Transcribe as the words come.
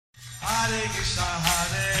Hare Krishna,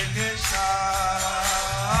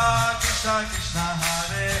 Krishna Krishna,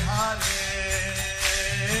 Hare Hare,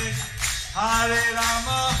 Hare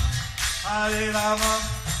Rama, Rama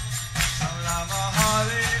Rama,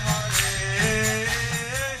 Hare Hare.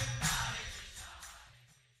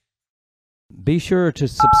 Be sure to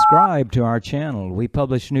subscribe to our channel. We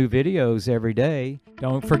publish new videos every day.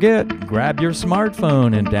 Don't forget, grab your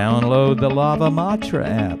smartphone and download the Lava Matra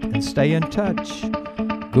app and stay in touch.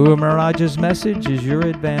 Guru Maharaj's message is your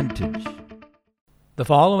advantage. The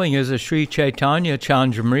following is a Sri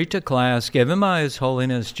Caitanya-candrāmṛta class given by His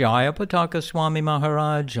Holiness Jayapataka Swami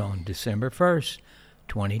Maharaj on December 1st,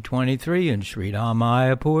 2023 in Sri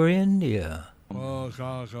Māyāpur, India.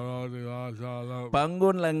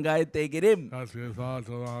 Pangun Langai Tegirim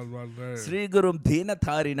Sri Gurum Dhina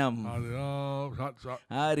Tharinam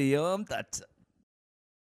Hari Om Tat.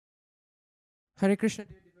 Hare Krishna,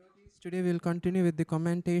 dear devotees. Today we will continue with the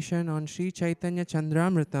commentation on Sri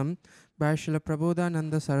Caitanya-candrāmṛtam by Srila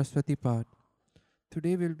Prabodhananda Saraswati Pad.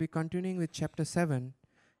 Today we will be continuing with chapter 7,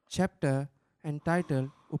 chapter entitled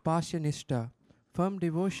Upasya Nishta, firm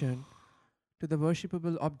devotion to the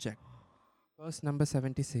worshipable object. Verse number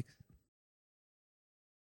 76.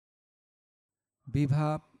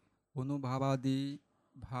 Vibhav Anubhavadi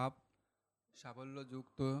Bhav Shabalya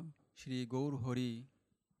Yukta Shri Gaur Hari.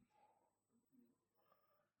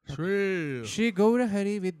 Shri Gaura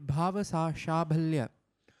Hari with Bhava Shabhalya,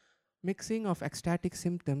 mixing of ecstatic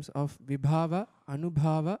symptoms of Vibhava,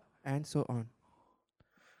 Anubhava, and so on.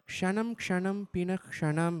 Kshanam Kshanam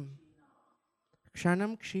Pinakshanam,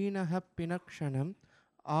 Kshanam Kshinaha Pinakshanam,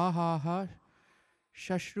 Ahaha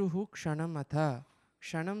Shashruhu Kshanam Atha,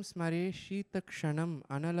 Kshanam Smare Shita Kshanam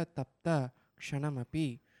Anala Tapta,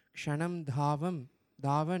 Kshanamapi, Kshanam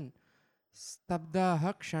Dhavan,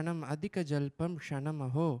 Stabdaha Kshanam Adhika Jalpam Kshanam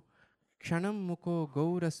Aho, Kshanam Muko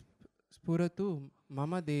Gauras Spuratu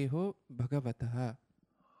Mama Deho Bhagavataha.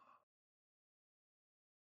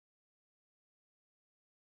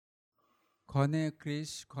 Khane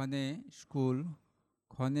Krish, Khane School,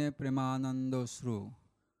 Khane Premanando Sru,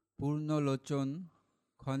 Purno Lochon,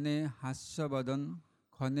 Khane Hasyabadan,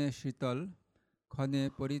 Khane Shital, Khane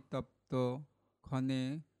Paritapto,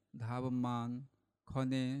 Khane Dhavaman,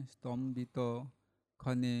 Khane Stombito,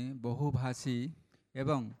 Khane Bahubhasi,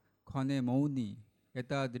 Ebang Khane Mauni,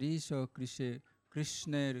 Etadrisha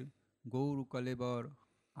Krishner Gaur Kalebar,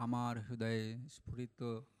 Amar Huday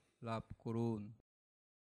Spurito Lap Korun.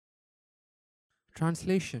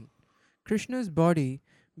 Translation: Krishna's body,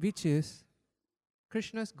 which is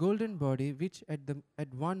Krishna's golden body, which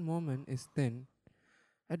at one moment is thin,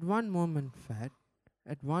 at one moment fat,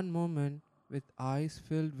 at one moment with eyes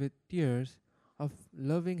filled with tears of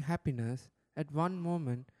loving happiness, at one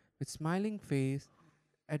moment with smiling face,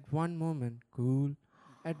 at one moment cool,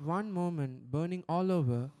 at one moment burning all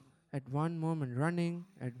over, at one moment running,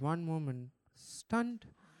 at one moment stunned,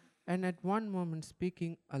 and at one moment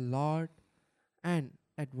speaking a lot, and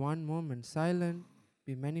at one moment silent,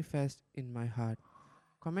 be manifest in my heart.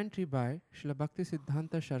 Commentary by Srila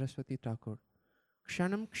Bhaktisiddhanta Saraswati Thakur.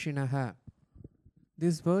 Kshanam Kshinaha.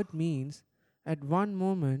 This word means at one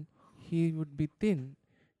moment he would be thin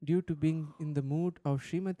due to being in the mood of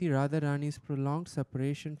Srimati Radharani's prolonged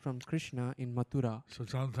separation from Krishna in Mathura. So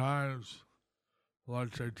sometimes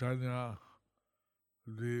Lord Chaitanya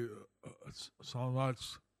would be so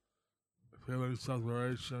much feeling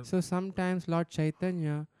separation. So sometimes Lord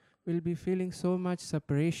Chaitanya will be feeling so much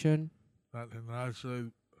separation that he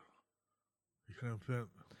naturally became thin.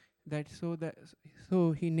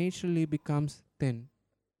 So he naturally becomes thin.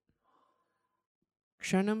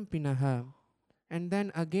 Kshanam Pinaha. And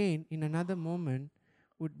then again in another moment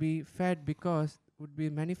would be fed because would be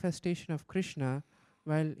manifestation of Krishna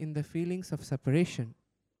while in the feelings of separation.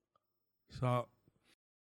 So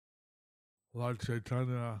Lord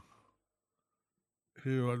Chaitanya,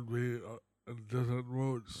 he would be in different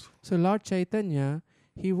moods. So Lord Chaitanya,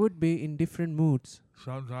 he would be in different moods.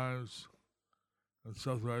 Sometimes in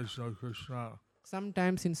separation of Krishna.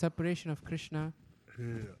 Sometimes in separation of Krishna. He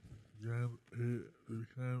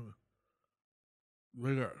became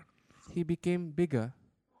bigger. He became bigger.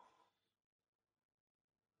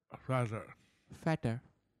 Fatter.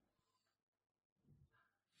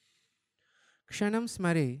 Kshanam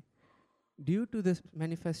Smare. Due to this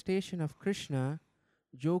manifestation of Krishna,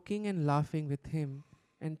 joking and laughing with him,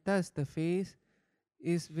 and thus the face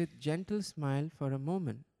is with gentle smile for a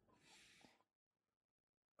moment.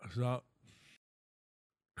 So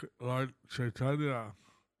Lord Chaitanya,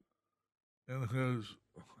 in his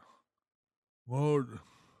mode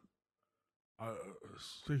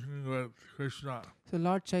speaking with Krishna. So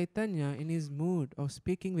Lord Chaitanya, in his mood of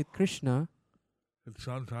speaking with Krishna, It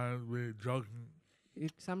sometimes be joking,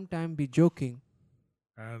 it sometimes be joking,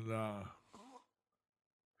 and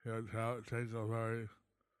he would take a very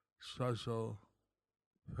special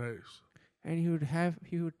face. and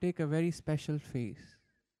he would take a very special face.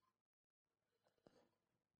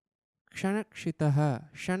 Shanam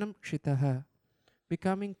kshitaha,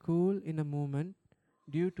 becoming cool in a moment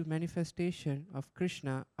due to manifestation of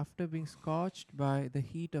Krishna after being scorched by the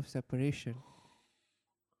heat of separation.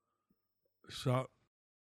 So,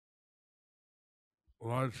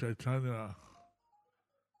 Lord Chaitanya,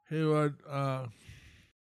 he would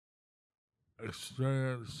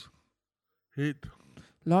experience heat.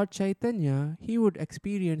 Lord Chaitanya, he would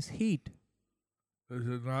experience heat. This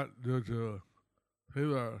is not due to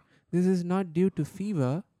fever, This is not due to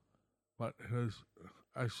fever, but his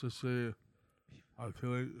ecstasy of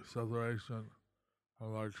feeling separation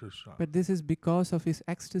from Lord Krishna. but this is because of his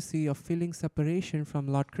ecstasy of feeling separation from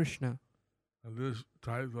Lord Krishna. And this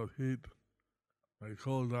type of heat may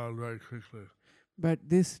cool down very quickly. But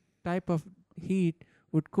this type of heat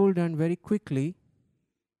would cool down very quickly.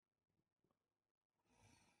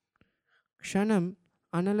 Kshanam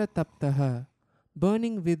analataptaha,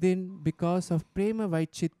 burning within because of prema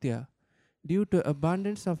vaichitya, due to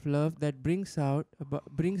abundance of love that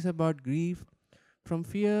brings about grief from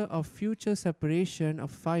fear of future separation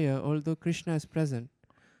of fire, although Krishna is present.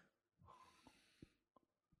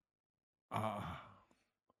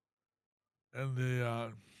 In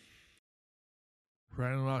the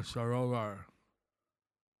Prema Sarovar,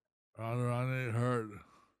 Radharani heard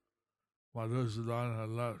Madhusudan had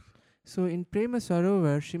left. So in Prema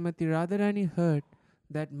Sarovar, Srimati Radharani heard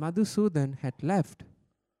that Madhusudan had left.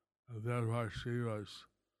 And therefore she was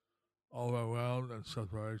overwhelmed in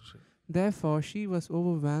separation. Therefore, she was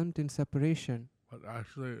overwhelmed in separation. But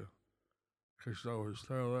actually, Krishna was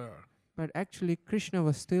still there. But actually, Krishna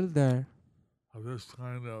was still there. This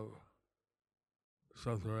kind of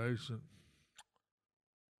separation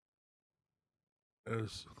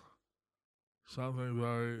is something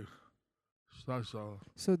very special.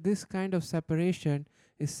 So this kind of separation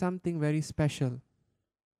is something very special.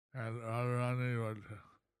 And Radharani would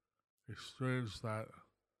experience that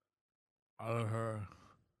out of her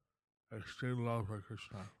extreme love for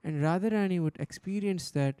Krishna. And Radharani would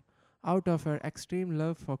experience that out of her extreme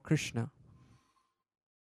love for Krishna.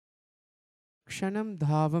 Kshanam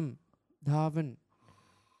dhavan,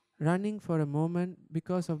 running for a moment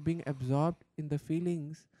because of being absorbed in the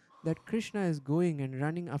feelings that Krishna is going and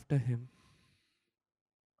running after him.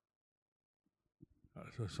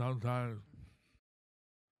 So sometimes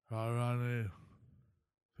Radharani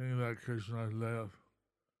thinks that Krishna has left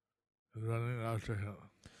and running after him.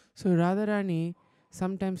 So Radharani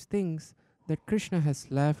sometimes thinks that Krishna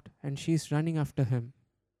has left and she is running after him.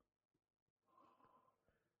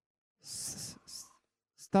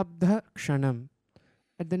 Stabdha kshanam,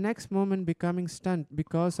 at the next moment becoming stunned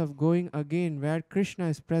because of going again where Krishna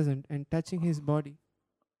is present and touching his body.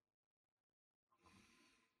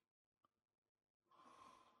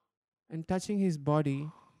 And touching his body.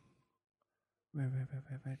 Where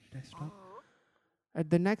did I stop? At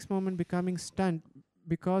the next moment becoming stunned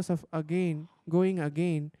because of going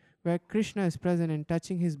again where Krishna is present and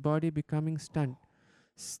touching his body, becoming stunned.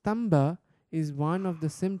 Stamba is one of the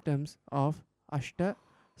symptoms of Ashta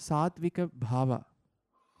Satvika Bhava.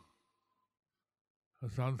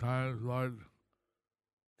 Sometimes Lord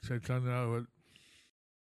Chaitanya would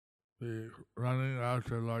be running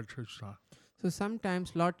after Lord Krishna So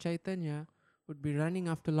sometimes Lord Chaitanya would be running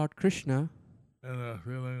after Lord Krishna in a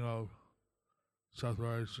feeling of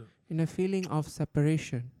separation. in a feeling of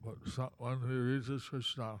separation. But when he reaches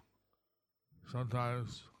Krishna,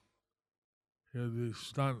 sometimes he'll be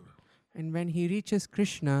stunned. And when he reaches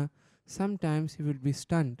Krishna, sometimes he will be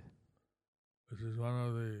stunned. This is one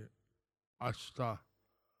of the Ashta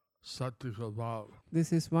Sattvika Bhav.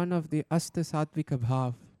 This is one of the Asta Satvika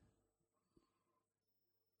Bhav.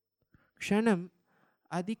 Kshanam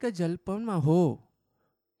Adhika Jalpama ho.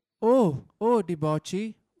 O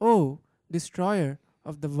debauchee, O destroyer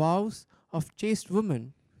of the vows of chaste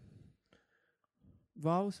woman.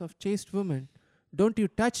 Vows of chaste woman. Don't you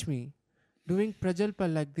touch me. Doing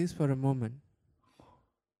prajalpa like this for a moment.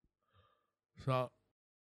 So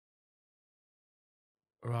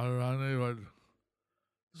Radharani would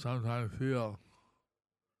sometimes feel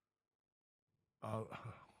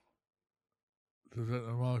different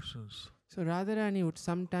emotions. So Radharani would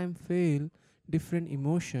sometimes feel different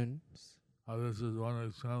emotions. This is one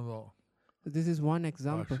example. So this is one Why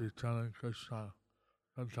example. she's telling Krishna,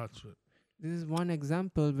 don't touch me. This is one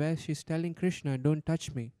example where she's telling Krishna, don't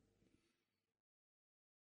touch me.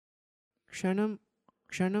 Kshanam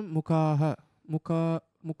mukaha,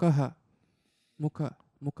 mukaha,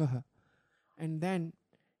 mukaha. And then,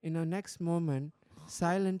 in the next moment,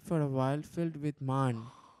 silent for a while, filled with man.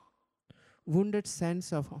 Wounded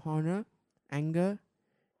sense of honor, anger,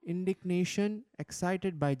 indignation,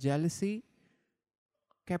 excited by jealousy,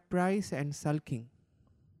 caprice and sulking.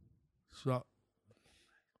 So,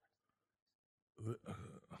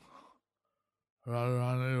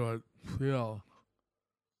 Radharani would feel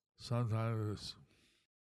sometimes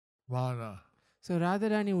mana. So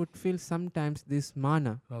Radharani would feel sometimes this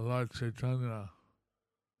mana. The Lord Chaitanya,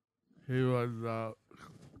 he would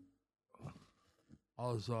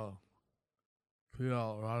also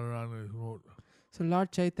feel Radharani's mood. So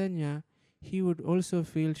Lord Chaitanya, he would also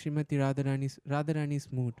feel Srimati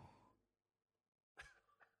Radharani's mood.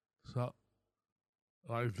 So,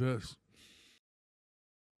 like this,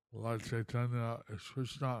 Lord Chaitanya is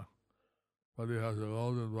Krishna, but he has a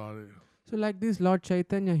golden body. So like this, Lord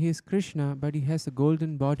Chaitanya, he is Krishna, but he has a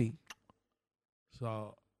golden body.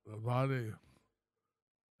 So, the body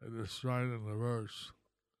is described in the verse.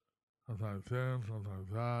 Sometimes thin, sometimes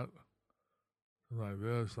fat, sometimes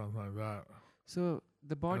this, sometimes that. So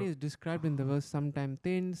the body is described in the verse, sometime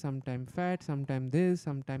thin, sometime fat, sometime this,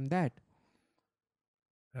 sometime that.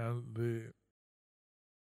 And the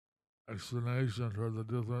explanation for the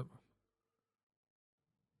different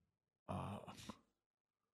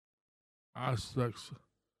aspects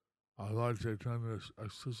of Lord Chaitanya's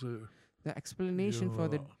ecstasy. The explanation for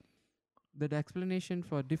the explanation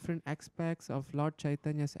for different aspects of Lord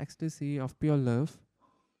Chaitanya's ecstasy of pure love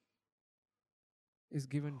is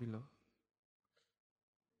given below.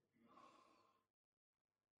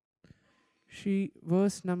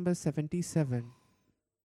 Verse number 77.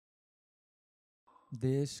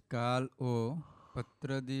 দেশ কাল ও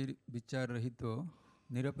পত্রাদির বিচার রহিত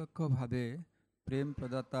নিরপেক্ষভাবে প্রেম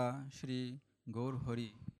প্রদাতা Shri Gour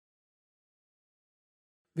Hari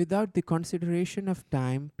Without the consideration of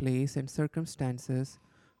time, place and circumstances,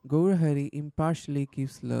 Gaur Hari impartially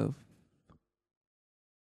gives love.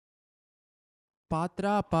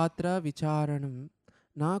 Patra patra vicharanam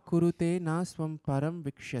na kurute na swam param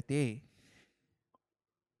vikshate.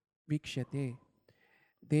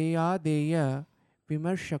 Deya deya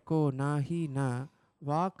vimarshako nahi na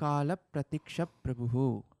va kala pratiksha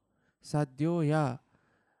prabhu. Sadyo ya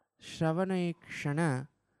shravanekshana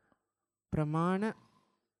pramana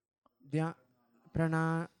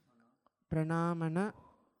pranamana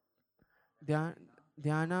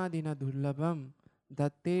dhyanadina dullabham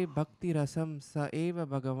datte bhakti rasam sa eva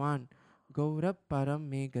bhagavan gaurab param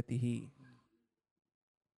me gatihi.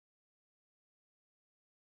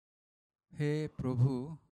 হে প্রভু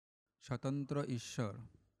স্বতন্ত্র ঈশ্বর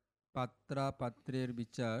পাত্রা পাত্রের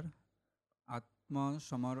বিচার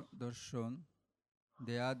আত্মসমদর্শন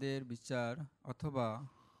দেয়াদের বিচার অথবা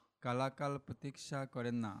কালাকাল প্রতীক্ষা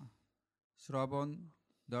করেন না শ্রবণ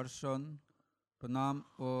দর্শন প্রণাম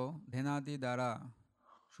ও ধ্যানাদি দ্বারা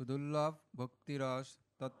সুদুর্লভ ভক্তিরস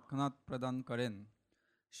তৎক্ষণাৎ প্রদান করেন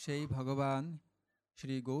সেই ভগবান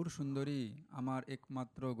শ্রী গৌর সুন্দরী আমার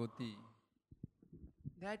একমাত্র গতি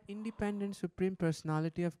That independent supreme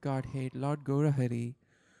personality of Godhead, Lord Gaurahari,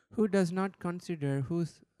 who does not consider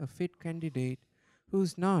who's a fit candidate,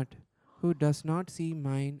 who's not, who does not see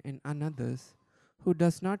mine and another's, who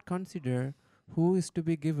does not consider who is to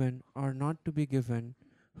be given or not to be given,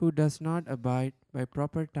 who does not abide by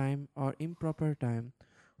proper time or improper time,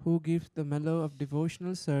 who gives the mellow of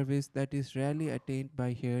devotional service that is rarely attained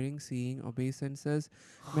by hearing, seeing, obeisances,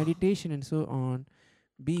 meditation and so on,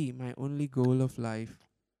 be my only goal of life.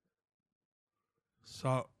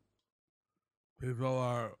 So, people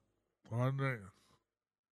are wondering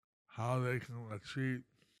how they can achieve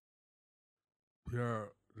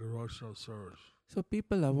pure devotional service. So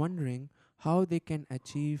people are wondering how they can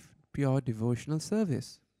achieve pure devotional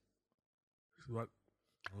service. But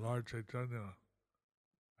Lord Chaitanya,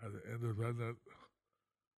 as the independent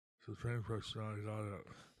Supreme Personality of Godhead,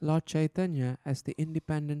 Lord Chaitanya, as the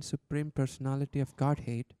independent Supreme Personality of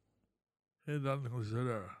Godhead, he doesn't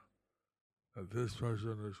consider that this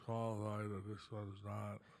person is qualified, that this one is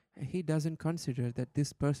not. he doesn't consider that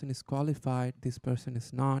this person is qualified, this person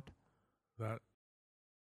is not. That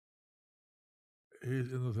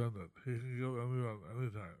he's independent. He can give anyone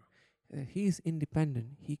anytime. He is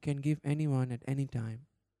independent. He can give anyone at any time.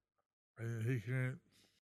 And he came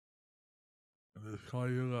in this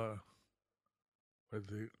Kali Yuga with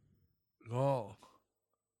the goal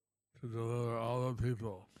to deliver all the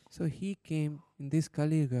people. So he came in this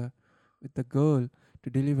Kali Yuga with the goal to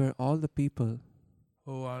deliver all the people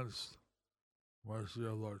Who wants mercy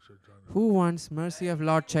of Lord Chaitanya. Who wants mercy of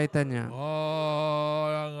Lord Chaitanya?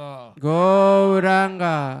 Oh,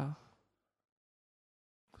 Gauranga.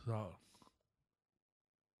 so,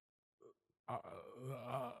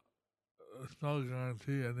 there's no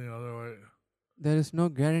guarantee any other way. There is no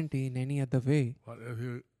guarantee in any other way. But if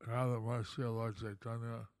you have the mercy of Lord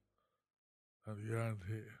Chaitanya, then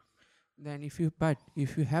guarantee. Then if you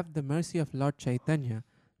have the mercy of Lord Chaitanya,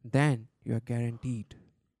 then you are guaranteed.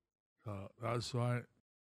 So that's why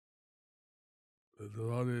the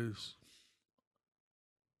devotees,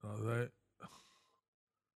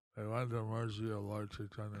 they want the mercy of Lord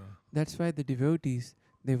Chaitanya. That's why the devotees,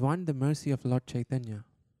 they want the mercy of Lord Chaitanya.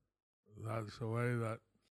 That's the way that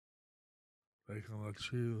they can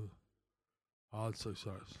achieve all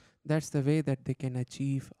success. That's the way that they can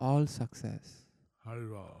achieve all success.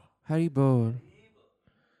 Haribol. Hari Bol.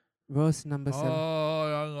 Verse number 7.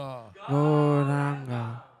 Oh,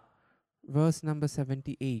 Gauranga. Verse number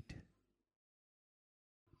 78.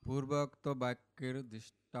 পূর্বোক্ত বাক্যের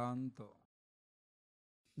দৃষ্টান্ত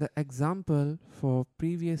The example for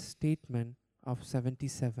previous statement of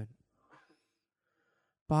 77.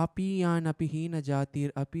 Papiyan api hina jatir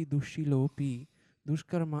api dushilopi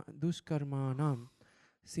dushkarmanam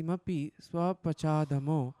simapi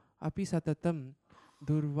swapachadamo api satatam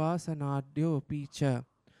durvasanadyopi cha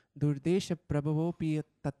durdesha prabhavopi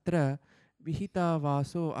tatra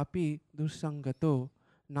vihitavaso api dursangato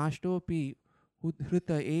nashtopi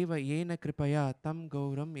udhrita eva yena kripaya tam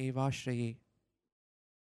gauram evashraye.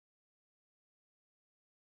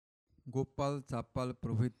 Gopal চাপাল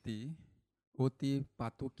প্রভৃতি অতি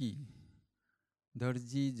পাতকী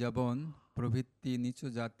দর্জি জবন প্রভৃতি নিচু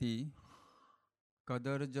জাতি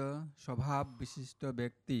কদর্য স্বভাব বিশিষ্ট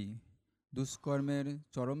ব্যক্তি দুষ্কর্মের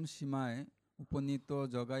চরম সীমায় উপনীত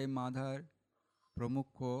জগাই মাধার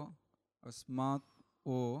প্রমুখ অস্মাৎ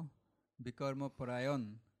ও বিকর্মপরায়ণ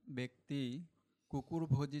ব্যক্তি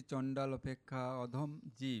কুকুরভোজী চণ্ডাল অপেক্ষা অধম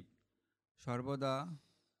জীব সর্বদা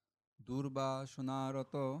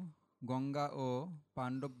দুর্বাসনারত গঙ্গা ও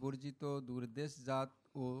পাণ্ডব বর্জিত দুর্দেশজাত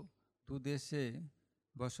ও দুদেশে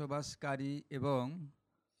বসবাসকারী এবং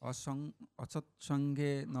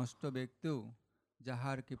অসৎসঙ্গে নষ্ট ব্যক্তিও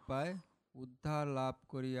যাহার কৃপায় উদ্ধার লাভ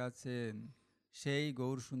করিয়াছেন সেই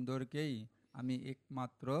গৌর সুন্দরকেই আমি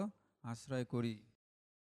একমাত্র আশ্রয় করি.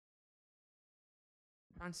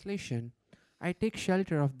 Translation. I take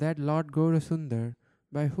shelter of that Lord Gaurasundar,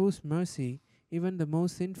 by whose mercy even the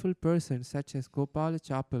most sinful persons such as Gopal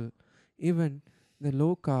Chapal, even the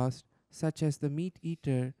low caste such as the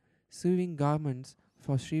meat-eater sewing garments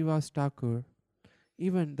for Srivas Thakur,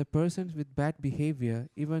 even the persons with bad behavior,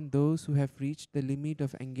 even those who have reached the limit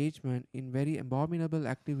of engagement in very abominable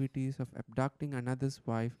activities of abducting another's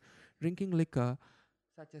wife, drinking liquor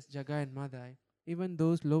such as Jaga and Madai, even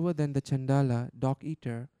those lower than the Chandala,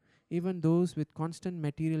 dog-eater, even those with constant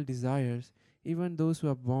material desires, even those who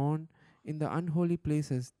are born in the unholy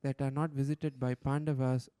places that are not visited by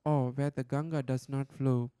Pandavas or where the Ganga does not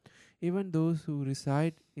flow, even those who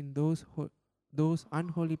reside in those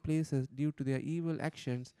unholy places due to their evil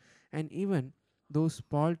actions, and even those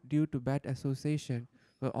spoiled due to bad association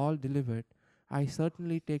were all delivered. I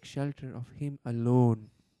certainly take shelter of him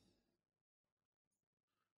alone.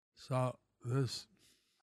 So this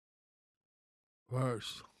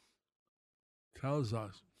verse tells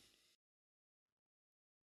us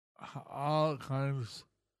all kinds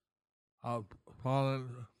of fallen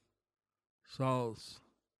souls,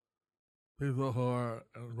 people who are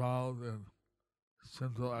involved in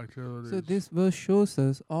sinful activities. So this verse shows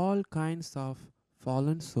us all kinds of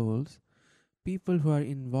fallen souls, people who are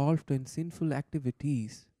involved in sinful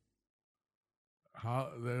activities, how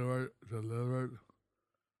they were delivered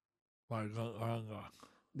by Gauranga.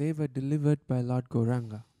 They were delivered by Lord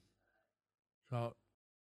Gauranga. So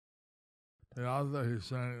the author is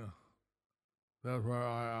saying, therefore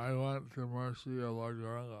I want the mercy of Lord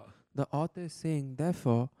Gauranga. The author is saying,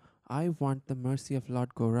 therefore, I want the mercy of Lord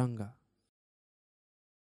Gauranga.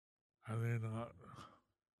 I mean,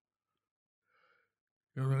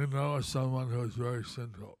 you may know someone who is very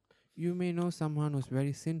sinful. You may know someone who's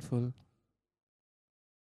very sinful,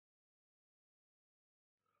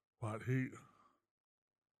 but he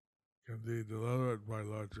can be delivered by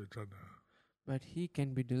Lord Chaitanya. but he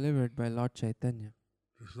can be delivered by Lord Chaitanya.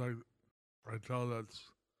 It's like I tell that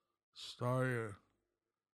story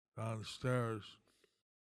downstairs.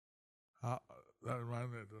 That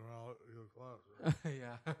reminded me of your class. Right?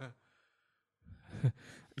 Yeah.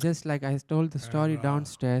 Just like I told the story And,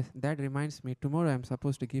 downstairs, that reminds me, tomorrow I'm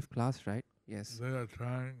supposed to give class, right? Yes. They are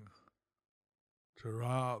trying to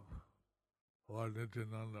rob Lord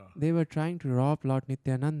Nityananda. They were trying to rob Lord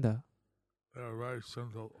Nityananda. They are very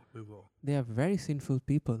sinful people. They are very sinful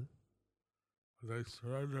people. They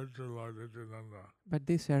surrendered to Lord Nityananda But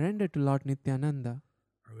they surrendered to Lord Nityananda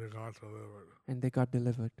and they got delivered. and they got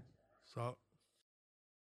delivered. So,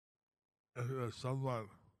 if there's someone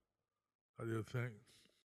that you think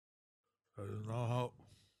there is no hope,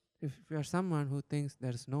 If you are someone who thinks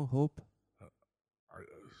there's no hope,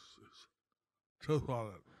 it's too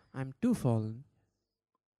fallen, I'm too fallen,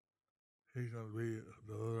 he can be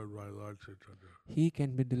delivered by Lord Chaitanya. he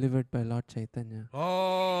can be delivered by Lord Chaitanya.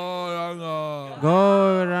 Oh, Ranga!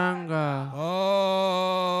 Gauranga! Oh,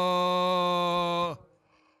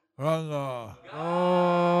 Ranga!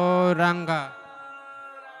 Gauranga!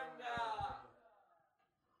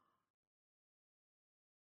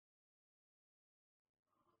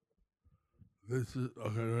 This is,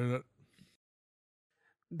 okay, read it.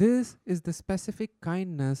 This is the specific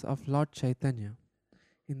kindness of Lord Chaitanya.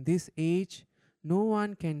 In this age, no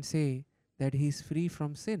one can say that he is free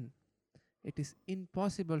from sin. It is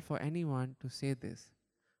impossible for anyone to say this.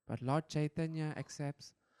 But Lord Chaitanya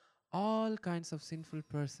accepts all kinds of sinful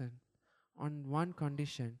person on one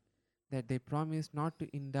condition, that they promise not to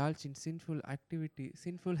indulge in sinful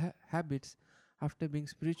habits after being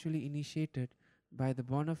spiritually initiated by the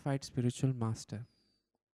bona fide spiritual master.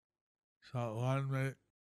 So one may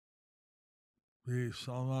be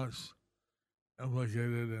so much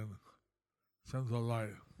implicated in sinful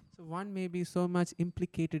life, So one may be so much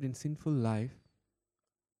implicated in sinful life,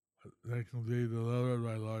 but they can be delivered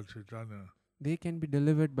by Lord Chaitanya. they can be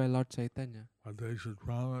delivered by Lord Chaitanya. But they should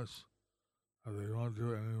promise that they won't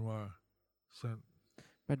do any more sin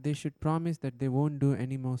But they should promise that they won't do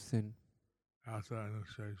any more sin after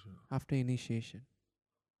initiation. after initiation.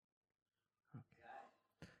 Okay.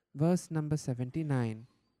 Verse number 79.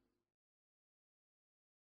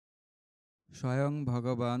 স্বয়ং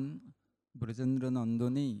ভগবান ব্রজেন্দ্র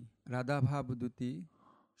নন্দনী রাধাভাবদূতি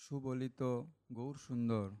সুবলিত গৌর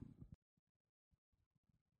সুন্দর।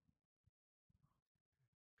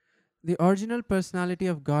 The original personality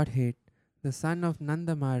of Godhead, the son of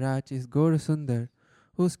Nanda Maharaj, is Gaur Sundar,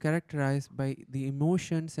 who is characterized by the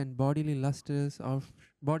emotions and bodily luster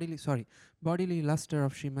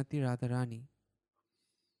of Srimati Radharani.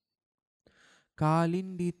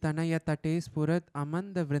 Kalindi tanaya tate spurat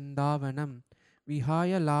amanda vrindavanam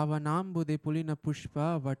vihaya lavanambude pulina pushpa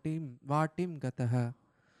vatim gataha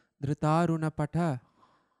dhritaruna patha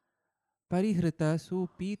parihrita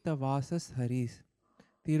supita vasas haris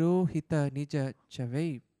tirohita nija chavai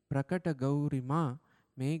prakata gaurima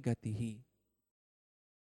me gatihi.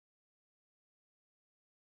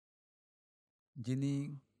 যিনি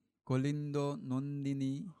কলিন্দ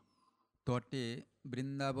নন্দিনী তটে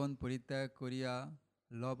বৃন্দাবন পরিত্যাগ করিয়া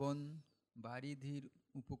লবণ বারিধির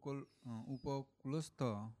উপকূলস্থ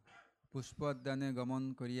পুষ্পোদ্যানে গমন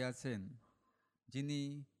করিয়াছেন, যিনি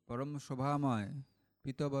পরম শোভাময়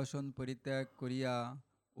পীতবসন পরিত্যাগ করিয়া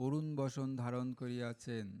অরুণ বসন ধারণ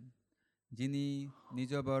করিয়াছেন, যিনি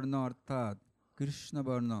নিজবর্ণ অর্থাৎ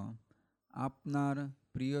কৃষ্ণবর্ণ আপনার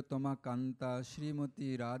প্রিয়তমা কান্তা শ্রীমতী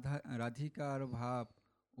রাধিকার ভাব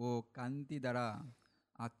ও কান্তি দ্বারা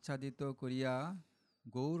আচ্ছাদিত করিয়া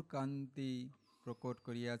গৌর কান্তি প্রকট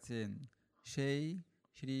করিয়াছেন, সেই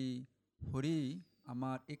শ্রী হরি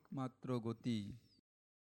আমার একমাত্র গতি।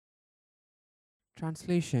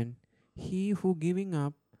 Translation: He who, giving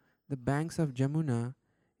up the banks of Jamuna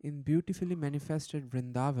in beautifully manifested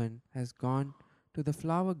Vrindavan, has gone to the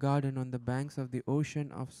flower garden on the banks of the ocean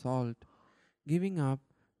of salt. Giving up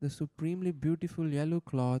the supremely beautiful yellow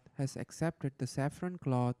cloth, has accepted the saffron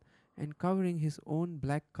cloth and covering his own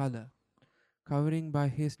black color, covering by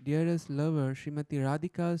his dearest lover Srimati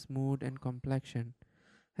Radhika's mood and complexion,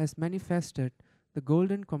 has manifested the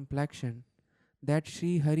golden complexion, that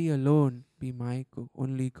Sri Hari alone be my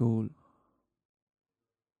only goal.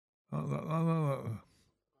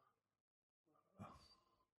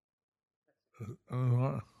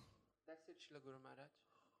 That's it, Srila Guru Maharaj.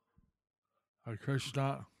 Krishna,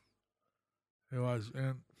 he was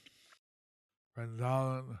in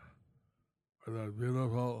Vrindavan with the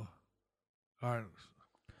beautiful gardens.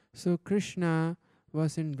 So Krishna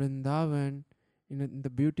was in Vrindavan in the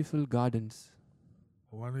beautiful gardens.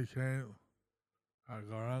 When he came at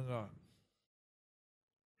Gauranga,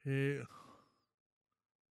 he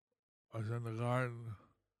was in the garden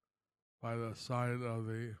by the side of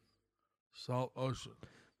the salt ocean.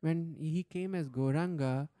 When he came as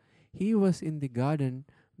Gauranga, he was in the garden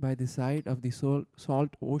by the side of the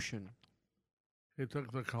salt ocean. He took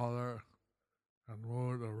the color and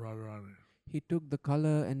mood of Radharani. He took the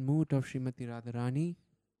color and mood of Srimati Radharani.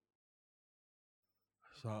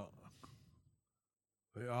 So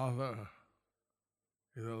the author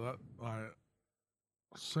let my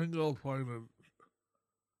single-pointed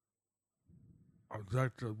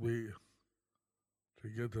objective be to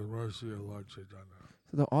get the mercy of Lord Chaitanya.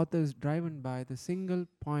 So the author is driven by the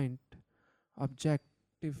single-pointed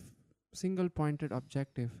objective,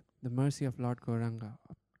 the mercy of Lord Gauranga.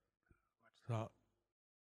 So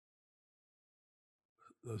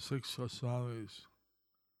the 6 Goswamis,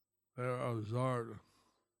 they are absorbed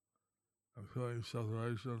in feeling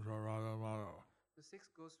separation from Radha and Madhava. The 6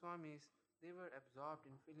 Goswamis, they were absorbed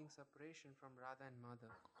in feeling separation from Radha and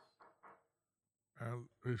Madhava. And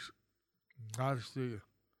that's the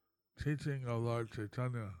teaching of Lord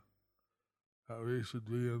Chaitanya, that we should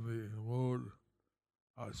be in the mood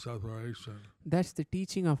of separation. That's the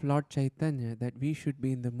teaching of Lord Chaitanya, that we should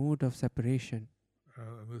be in the mood of separation.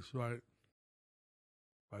 And this way,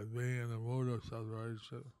 by being in the mood of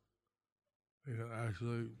separation, we can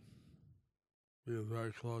actually be in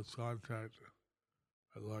very close contact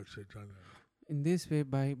with Lord Chaitanya. In this way,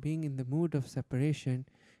 by being in the mood of separation,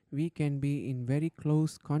 we can be in very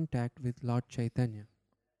close contact with Lord Chaitanya.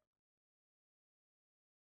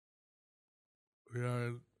 We are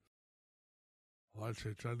in Lord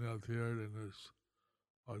Chaitanya appeared in this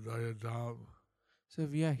Caitanya-candrāmṛtam. So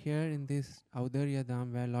we are here in this Audarya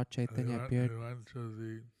Dham where Lord Chaitanya appeared. We went to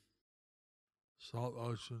the salt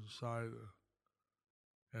ocean side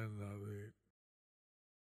and the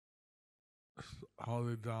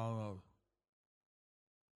holy town of.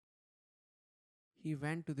 He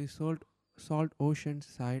went to the salt ocean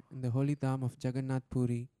side in the holy Dham of Jagannath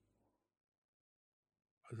Puri.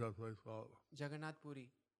 What's that place called? Jagannath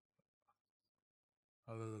Puri.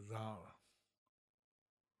 Other than down.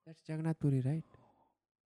 That's Jagannath Puri, right?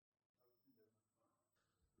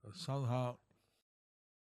 But somehow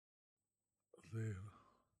we're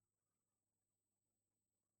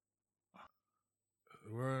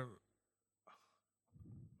in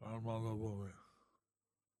Armanabhumi.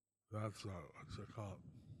 That's what's it called?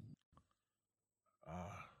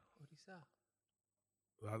 Odisha.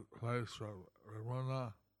 That place from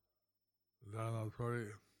Ramana down to Puri.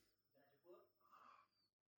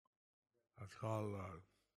 That's called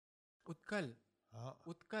Utkal.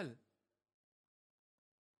 Utkal.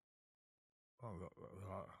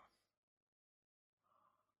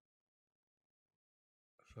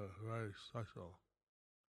 It's a very special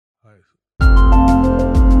place.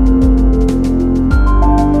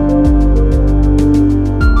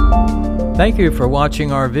 Thank you for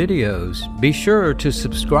watching our videos. Be sure to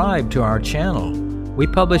subscribe to our channel. We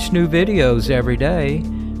publish new videos every day,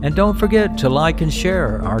 and don't forget to like and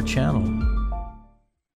share our channel.